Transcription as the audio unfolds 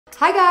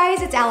Hi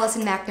guys, it's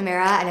Allison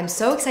McNamara, and I'm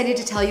so excited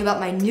to tell you about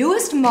my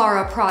newest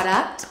Mara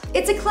product.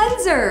 It's a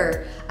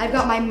cleanser! I've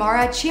got my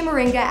Mara Chia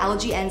Moringa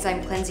Algae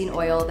Enzme Cleansing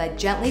Oil that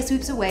gently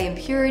sweeps away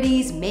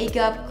impurities,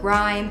 makeup,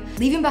 grime,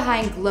 leaving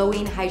behind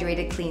glowing,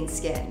 hydrated, clean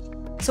skin.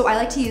 So I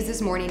like to use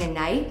this morning and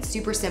night,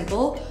 super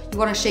simple. You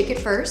wanna shake it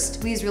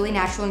first. We use really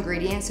natural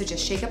ingredients, so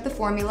just shake up the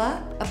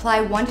formula,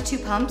 apply 1 to 2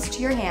 pumps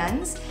to your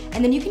hands,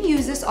 and then you can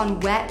use this on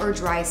wet or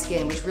dry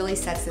skin, which really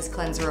sets this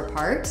cleanser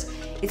apart.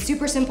 It's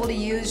super simple to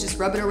use, just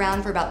rub it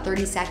around for about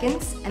 30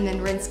 seconds and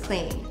then rinse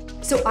clean.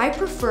 So I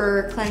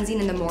prefer cleansing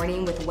in the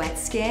morning with wet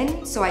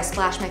skin, so I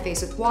splash my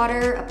face with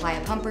water, apply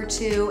a pump or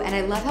two, and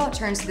I love how it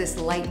turns to this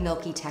light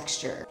milky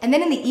texture. And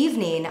then in the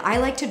evening, I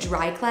like to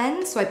dry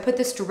cleanse, so I put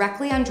this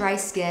directly on dry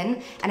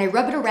skin and I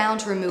rub it around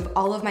to remove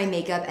all of my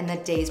makeup and the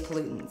day's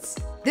pollutants.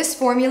 This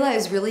formula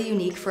is really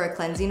unique for a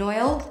cleansing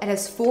oil. It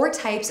has 4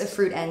 types of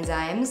fruit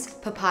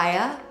enzymes,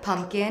 papaya,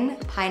 pumpkin,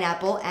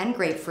 pineapple, and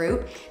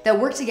grapefruit, that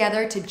work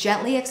together to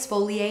gently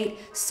exfoliate,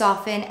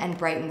 soften, and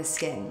brighten the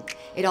skin.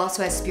 It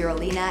also has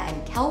spirulina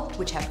and kelp,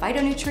 which have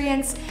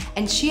phytonutrients,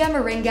 and Chia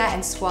Moringa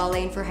and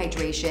squalane for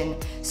hydration,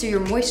 so you're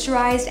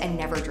moisturized and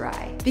never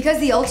dry. Because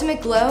the ultimate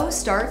glow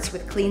starts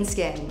with clean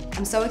skin.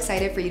 I'm so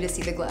excited for you to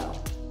see the glow.